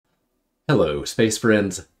Hello, space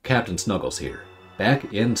friends. Captain Snuggles here,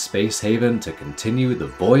 back in Space Haven to continue the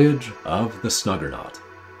voyage of the Snuggernaut.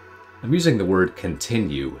 I'm using the word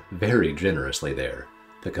continue very generously there,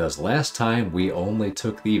 because last time we only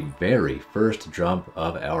took the very first jump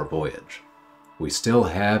of our voyage. We still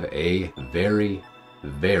have a very,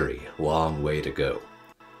 very long way to go.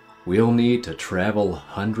 We'll need to travel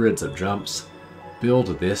hundreds of jumps,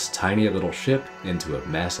 build this tiny little ship into a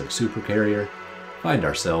massive supercarrier, find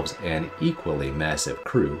ourselves an equally massive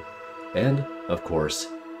crew, and, of course,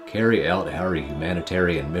 carry out our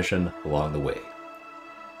humanitarian mission along the way.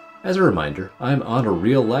 As a reminder, I'm on a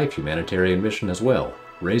real-life humanitarian mission as well,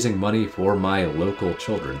 raising money for my local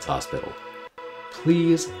children's hospital.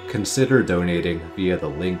 Please consider donating via the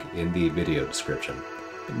link in the video description.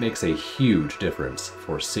 It makes a huge difference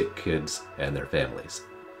for sick kids and their families.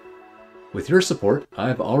 With your support,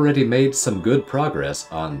 I've already made some good progress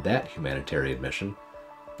on that humanitarian mission,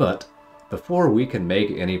 but before we can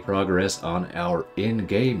make any progress on our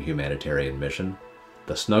in-game humanitarian mission,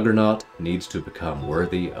 the Snuggernaut needs to become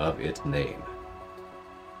worthy of its name.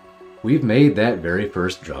 We've made that very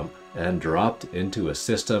first jump and dropped into a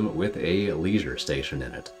system with a leisure station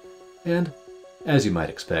in it. And, as you might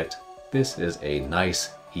expect, this is a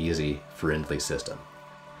nice, easy, friendly system.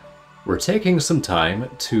 We're taking some time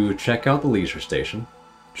to check out the leisure station,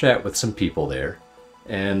 chat with some people there,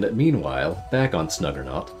 and meanwhile, back on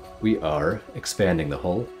Snuggernaut, we are expanding the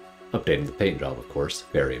hull, updating the paint job, of course,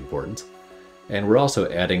 very important, and we're also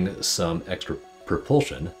adding some extra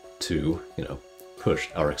propulsion to, push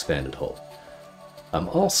our expanded hull. I'm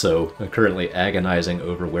also currently agonizing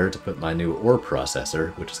over where to put my new ore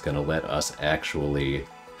processor, which is going to let us actually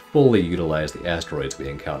fully utilize the asteroids we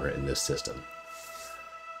encounter in this system.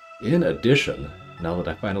 In addition, now that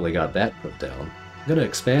I finally got that put down, I'm going to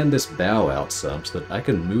expand this bow out some so that I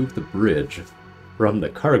can move the bridge from the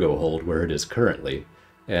cargo hold where it is currently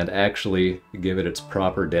and actually give it its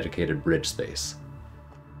proper dedicated bridge space.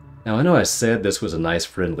 Now I know I said this was a nice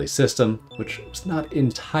friendly system, which is not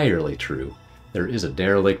entirely true. There is a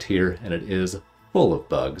derelict here and it is full of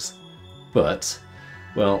bugs, but,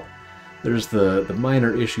 well, there's the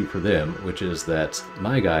minor issue for them, which is that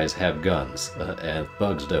my guys have guns, and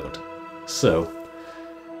bugs don't. So,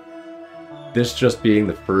 this just being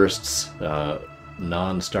the first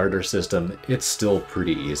non-starter system, it's still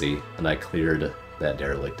pretty easy, and I cleared that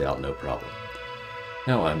derelict out no problem.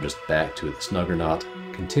 Now I'm just back to the Snuggernaut,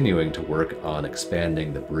 continuing to work on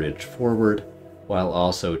expanding the bridge forward, while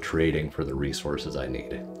also trading for the resources I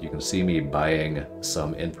need. You can see me buying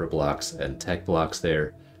some infra blocks and tech blocks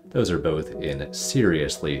there. Those are both in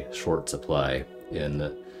seriously short supply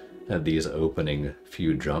in these opening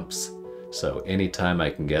few jumps. So anytime I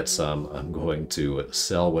can get some, I'm going to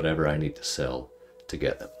sell whatever I need to sell to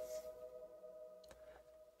get them.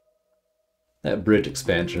 That bridge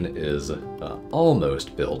expansion is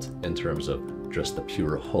almost built in terms of just the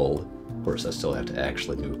pure hull. Of course, I still have to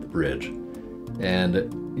actually move the bridge.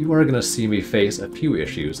 And you are going to see me face a few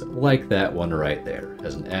issues like that one right there,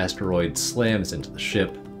 as an asteroid slams into the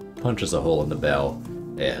ship, punches a hole in the bow,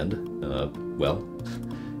 and,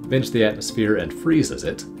 vents the atmosphere and freezes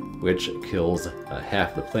it, which kills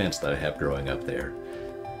half the plants that I have growing up there.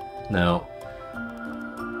 Now,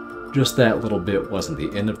 just that little bit wasn't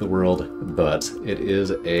the end of the world, but it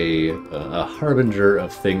is a harbinger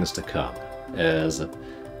of things to come, as,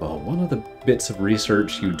 well, one of the bits of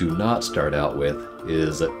research you do not start out with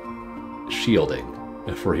is shielding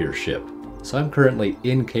for your ship. So I'm currently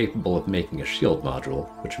incapable of making a shield module,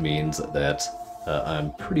 which means that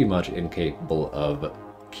I'm pretty much incapable of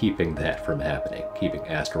keeping that from happening, keeping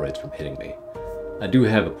asteroids from hitting me. I do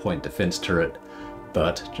have a point defense turret,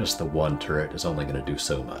 but just the one turret is only going to do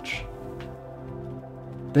so much.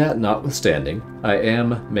 That notwithstanding, I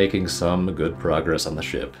am making some good progress on the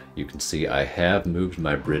ship. You can see I have moved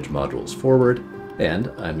my bridge modules forward,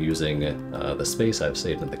 and I'm using the space I've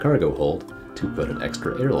saved in the cargo hold to put an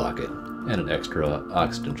extra airlock in, and an extra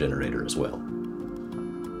oxygen generator as well.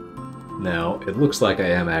 Now, it looks like I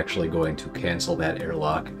am actually going to cancel that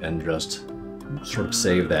airlock and just sort of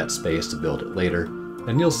save that space to build it later,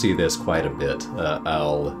 and you'll see this quite a bit.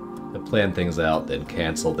 I'll plan things out, then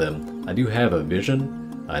cancel them. I do have a vision.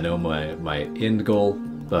 I know my end goal,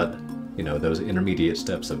 but, those intermediate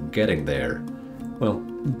steps of getting there, well,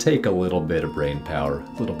 take a little bit of brain power,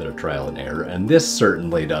 a little bit of trial and error, and this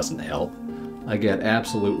certainly doesn't help. I get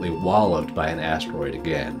absolutely walloped by an asteroid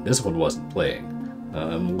again. This one wasn't playing.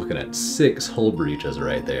 I'm looking at 6 hull breaches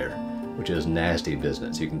right there, which is nasty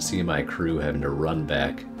business. You can see my crew having to run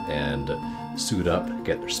back and suit up,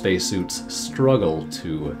 get their spacesuits, struggle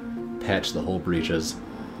to patch the hull breaches,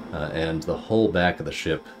 and the whole back of the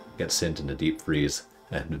ship get sent into deep freeze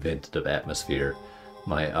and vented of atmosphere.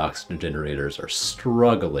 My oxygen generators are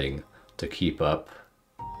struggling to keep up,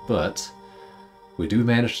 but we do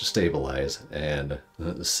manage to stabilize and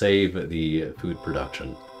save the food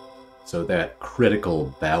production. So that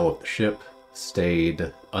critical bow of the ship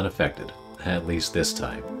stayed unaffected, at least this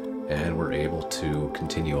time, and we're able to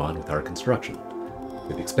continue on with our construction.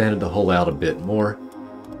 We've expanded the hull out a bit more,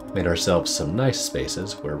 made ourselves some nice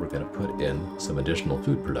spaces where we're going to put in some additional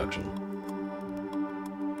food production.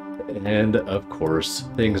 And of course,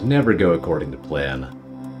 things never go according to plan.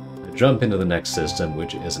 I jump into the next system,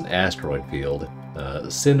 which is an asteroid field,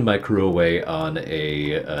 send my crew away on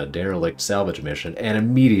a derelict salvage mission, and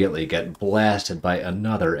immediately get blasted by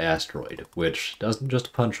another asteroid, which doesn't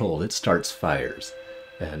just punch holes, it starts fires.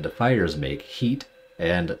 And the fires make heat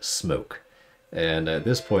and smoke. And at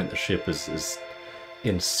this point, the ship is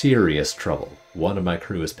in serious trouble. One of my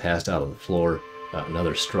crew is passed out on the floor,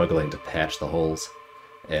 another struggling to patch the holes,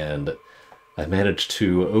 and I managed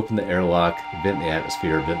to open the airlock, vent the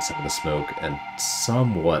atmosphere, vent some of the smoke, and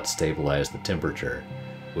somewhat stabilize the temperature,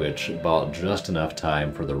 which bought just enough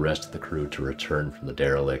time for the rest of the crew to return from the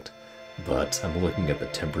derelict. But I'm looking at the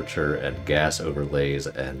temperature and gas overlays,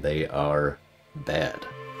 and they are bad.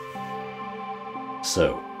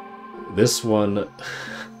 So, this one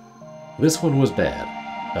was bad.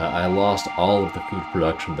 I lost all of the food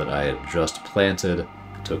production that I had just planted,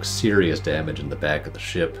 took serious damage in the back of the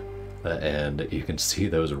ship, and you can see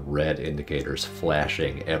those red indicators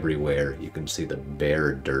flashing everywhere. You can see the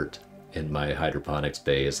bare dirt in my hydroponics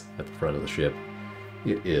bays at the front of the ship.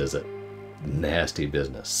 It is nasty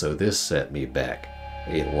business, so this set me back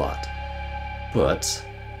a lot. But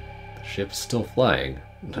the ship's still flying,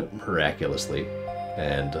 miraculously.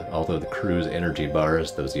 And although the crew's energy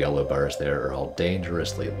bars, those yellow bars there, are all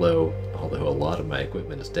dangerously low, although a lot of my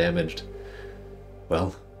equipment is damaged,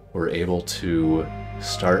 well, we're able to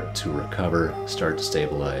start to recover, start to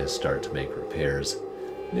stabilize, start to make repairs.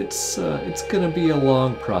 It's gonna be a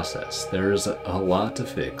long process. There's a lot to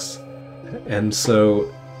fix. And so,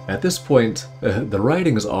 at this point, the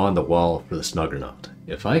writing's on the wall for the Snuggernaut.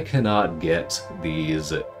 If I cannot get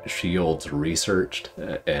these shields researched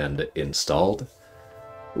and installed,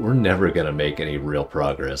 we're never going to make any real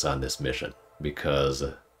progress on this mission, because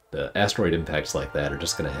the asteroid impacts like that are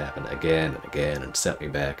just going to happen again and again and set me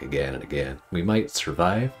back again and again. We might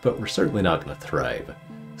survive, but we're certainly not going to thrive.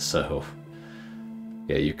 So,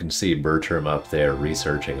 yeah, you can see Bertram up there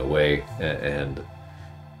researching away, and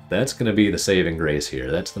that's going to be the saving grace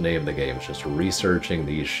here. That's the name of the game, it's just researching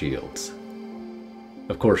these shields.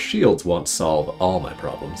 Of course, shields won't solve all my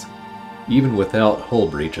problems. Even without hull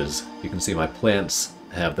breaches, you can see my plants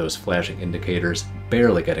have those flashing indicators,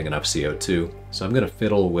 barely getting enough CO2, so I'm going to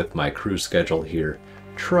fiddle with my crew schedule here,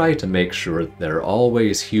 try to make sure that there are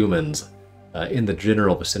always humans in the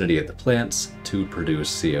general vicinity of the plants to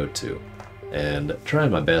produce CO2, and try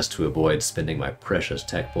my best to avoid spending my precious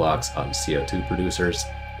tech blocks on CO2 producers.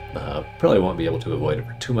 Probably won't be able to avoid it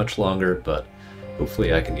for too much longer, but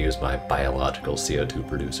hopefully I can use my biological CO2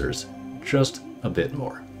 producers just a bit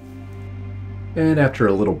more. And after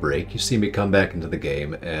a little break, you see me come back into the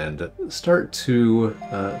game and start to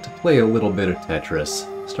play a little bit of Tetris,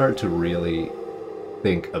 start to really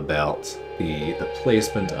think about the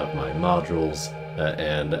placement of my modules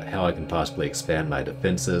and how I can possibly expand my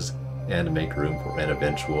defenses and make room for an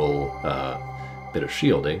eventual bit of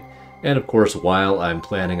shielding. And of course, while I'm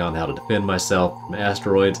planning on how to defend myself from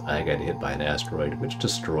asteroids, I get hit by an asteroid which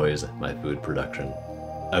destroys my food production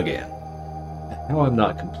again. How I'm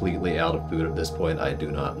not completely out of food at this point, I do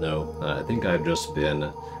not know. I think I've just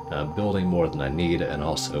been building more than I need and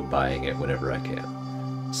also buying it whenever I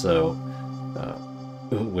can. So,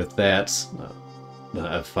 with that,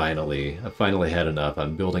 I've finally had enough.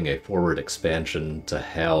 I'm building a forward expansion to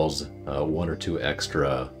house 1 or 2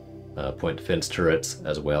 extra point defense turrets,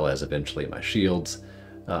 as well as eventually my shields.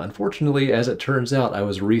 Unfortunately, as it turns out, I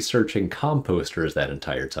was researching composters that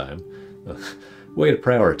entire time. Way to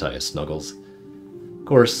prioritize, Snuggles. Of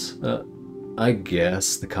course, I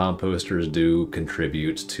guess the composters do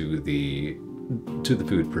contribute to the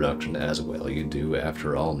food production as well. You do,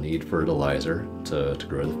 after all, need fertilizer to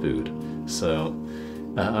grow the food. So,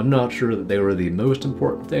 I'm not sure that they were the most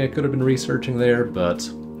important thing I could have been researching there, but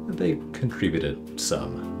they contributed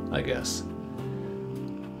some, I guess.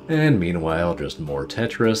 And meanwhile, just more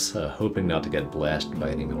Tetris, hoping not to get blasted by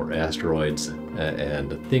any more asteroids,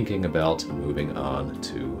 and thinking about moving on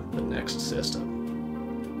to the next system.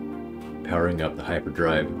 Powering up the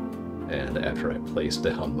hyperdrive, and after I place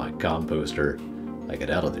down my composter, I get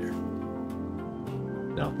out of there.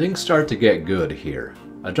 Now things start to get good here.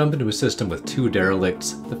 I jump into a system with 2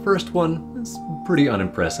 derelicts. The first one is pretty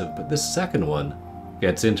unimpressive, but this second one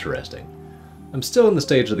gets interesting. I'm still in the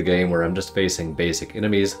stage of the game where I'm just facing basic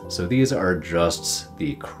enemies, so these are just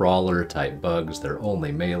the crawler type bugs. They're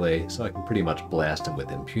only melee, so I can pretty much blast them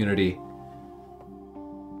with impunity.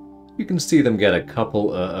 You can see them get a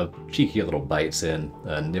couple of cheeky little bites in,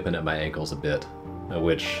 nipping at my ankles a bit,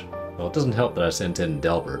 which, well, it doesn't help that I sent in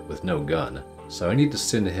Delbert with no gun, so I need to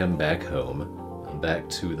send him back home, back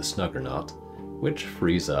to the Snuggernaut, which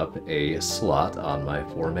frees up a slot on my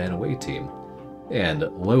 4-man away team. And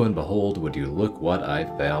lo and behold, would you look what I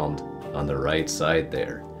found on the right side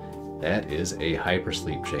there. That is a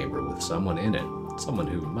hypersleep chamber with someone in it, someone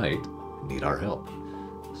who might need our help.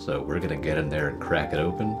 So we're gonna get in there and crack it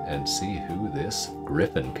open and see who this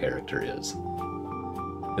Griffin character is.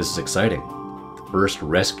 This is exciting. The first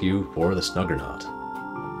rescue for the Snuggernaut.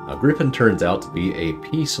 Now, Griffin turns out to be a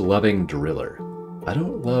peace-loving driller. I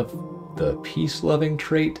don't love the peace-loving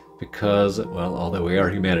trait because, well, although we are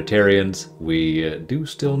humanitarians, we do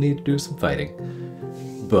still need to do some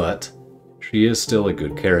fighting. But she is still a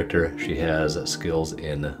good character. She has skills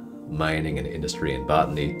in mining and industry and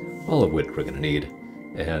botany, all of which we're going to need.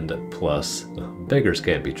 And plus, beggars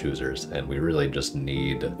can't be choosers, and we really just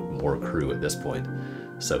need more crew at this point.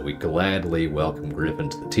 So we gladly welcome Griffin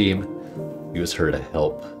to the team, use her to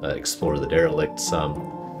help explore the derelict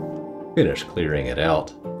some, finish clearing it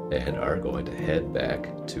out, and are going to head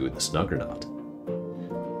back to the Snuggernaut.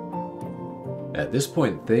 At this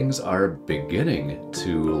point, things are beginning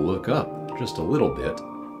to look up just a little bit,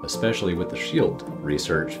 especially with the shield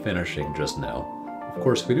research finishing just now. Of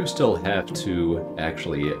course, we do still have to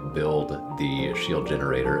actually build the shield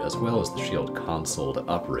generator as well as the shield console to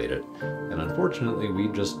operate it, and unfortunately we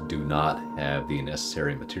just do not have the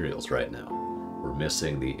necessary materials right now. We're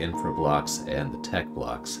missing the infra blocks and the tech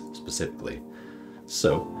blocks specifically.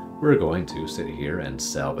 So we're going to sit here and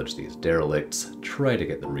salvage these derelicts, try to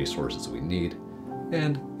get the resources we need,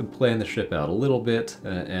 and plan the ship out a little bit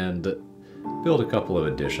and build a couple of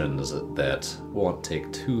additions that won't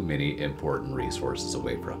take too many important resources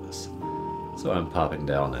away from us. So I'm popping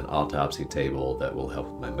down an autopsy table that will help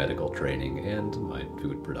with my medical training and my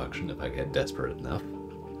food production if I get desperate enough.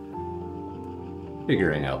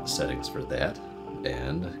 Figuring out the settings for that,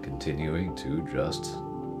 and continuing to just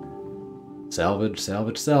salvage,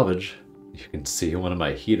 salvage, salvage. You can see one of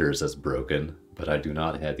my heaters is broken, but I do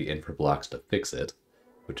not have the infra blocks to fix it,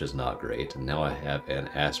 which is not great. And now I have an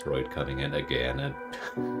asteroid coming in again, and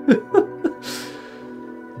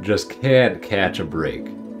just can't catch a break.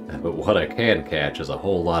 But what I can catch is a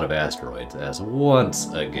whole lot of asteroids, as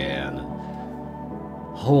once again,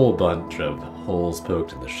 whole bunch of holes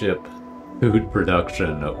poked in the ship, food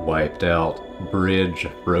production wiped out, bridge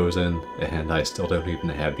frozen, and I still don't even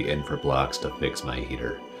have the infra blocks to fix my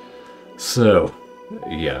heater. So,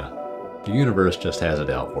 yeah, the universe just has it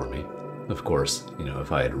out for me. Of course, you know,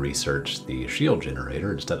 if I had researched the shield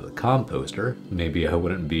generator instead of the composter, maybe I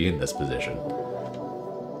wouldn't be in this position.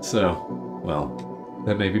 So, well,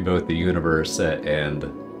 that maybe both the universe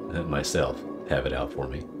and myself have it out for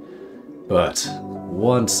me. But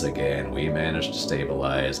once again, we managed to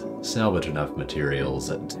stabilize, salvage enough materials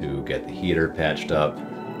to get the heater patched up,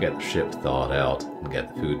 get the ship thawed out, and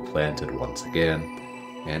get the food planted once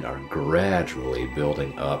again, and are gradually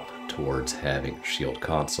building up towards having a shield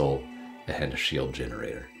console and a shield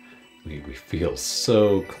generator. We feel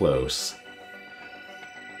so close,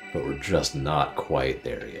 but we're just not quite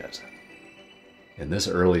there yet. In this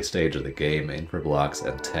early stage of the game, infra blocks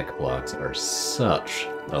and tech blocks are such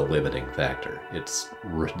a limiting factor. It's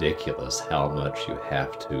ridiculous how much you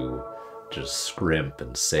have to just scrimp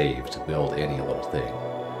and save to build any little thing.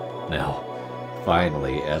 Now,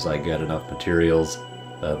 finally, as I get enough materials,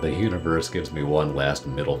 the universe gives me one last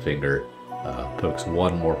middle finger, pokes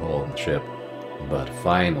one more hole in the ship, but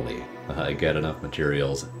finally I get enough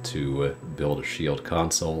materials to build a shield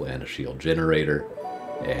console and a shield generator,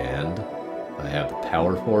 and I have the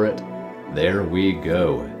power for it. There we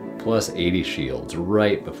go. Plus 80 shields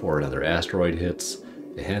right before another asteroid hits,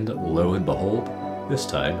 and lo and behold, this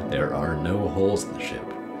time there are no holes in the ship.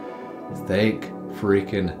 Thank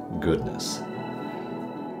freaking goodness.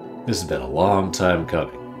 This has been a long time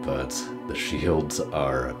coming, but the shields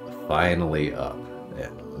are finally up,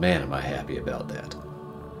 and man am I happy about that.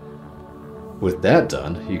 With that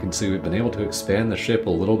done, you can see we've been able to expand the ship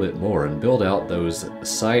a little bit more and build out those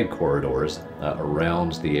side corridors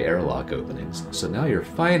around the airlock openings. So now you're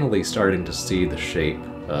finally starting to see the shape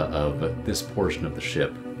of this portion of the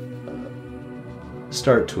ship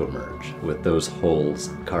start to emerge, with those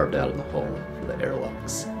holes carved out in the hull for the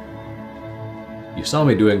airlocks. You saw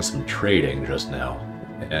me doing some trading just now.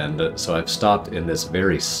 And so I've stopped in this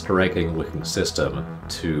very striking looking system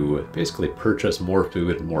to basically purchase more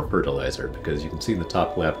food and more fertilizer, because you can see in the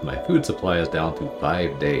top left my food supply is down to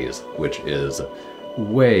 5 days, which is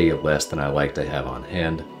way less than I like to have on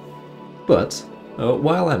hand. But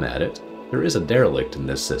while I'm at it, there is a derelict in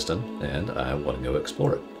this system, and I want to go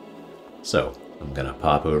explore it. So I'm gonna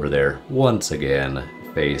pop over there once again,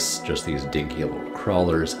 face just these dinky little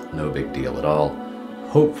crawlers, no big deal at all.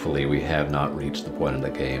 Hopefully we have not reached the point in the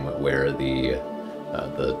game where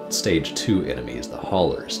the stage 2 enemies, the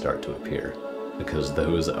haulers, start to appear, because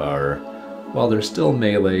those are, while they're still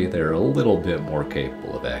melee, they're a little bit more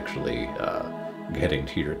capable of actually getting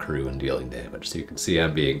to your crew and dealing damage. So you can see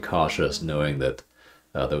I'm being cautious, knowing that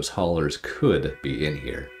those haulers could be in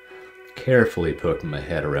here. Carefully poking my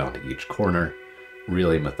head around each corner,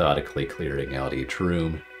 really methodically clearing out each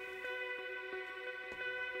room.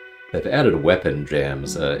 They've added weapon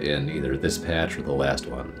jams in either this patch or the last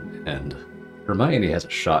one, and Hermione has a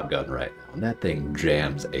shotgun right now, and that thing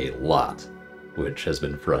jams a lot, which has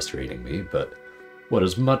been frustrating me, but what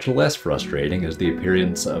is much less frustrating is the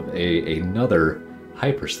appearance of another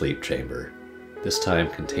hypersleep chamber, this time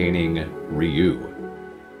containing Ryu,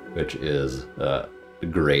 which is a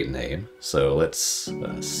great name. So let's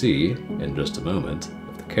see in just a moment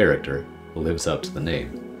if the character lives up to the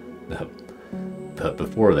name. But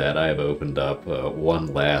before that, I have opened up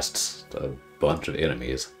one last bunch of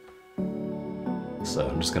enemies. So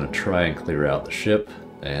I'm just going to try and clear out the ship,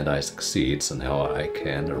 and I succeed, so now I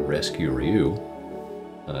can rescue Ryu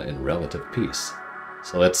in relative peace.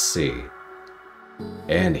 So let's see.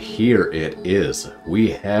 And here it is.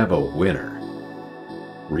 We have a winner.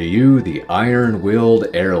 Ryu, the iron-willed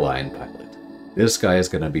airline pilot. This guy is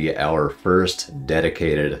going to be our first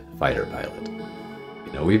dedicated fighter pilot.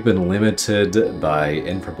 You know, we've been limited by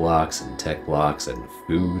infra blocks and tech blocks and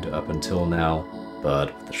food up until now,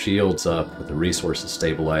 but with the shields up, with the resources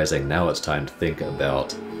stabilizing, now it's time to think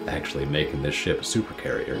about actually making this ship a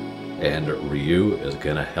supercarrier, and Ryu is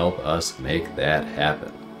going to help us make that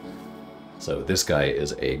happen. So this guy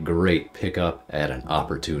is a great pickup at an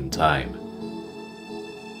opportune time.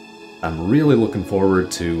 I'm really looking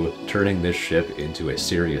forward to turning this ship into a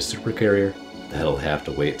serious supercarrier. That'll have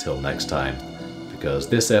to wait till next time, because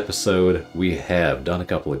this episode we have done a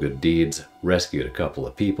couple of good deeds, rescued a couple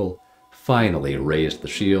of people, finally raised the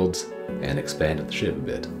shields, and expanded the ship a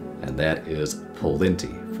bit, and that is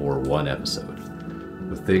plenty for one episode.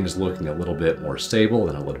 With things looking a little bit more stable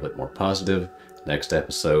and a little bit more positive, next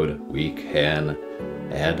episode we can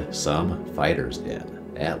add some fighters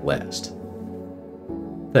in at last.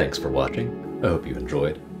 Thanks for watching. I hope you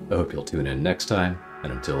enjoyed. I hope you'll tune in next time,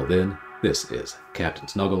 and until then, this is Captain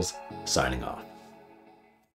Snuggles signing off.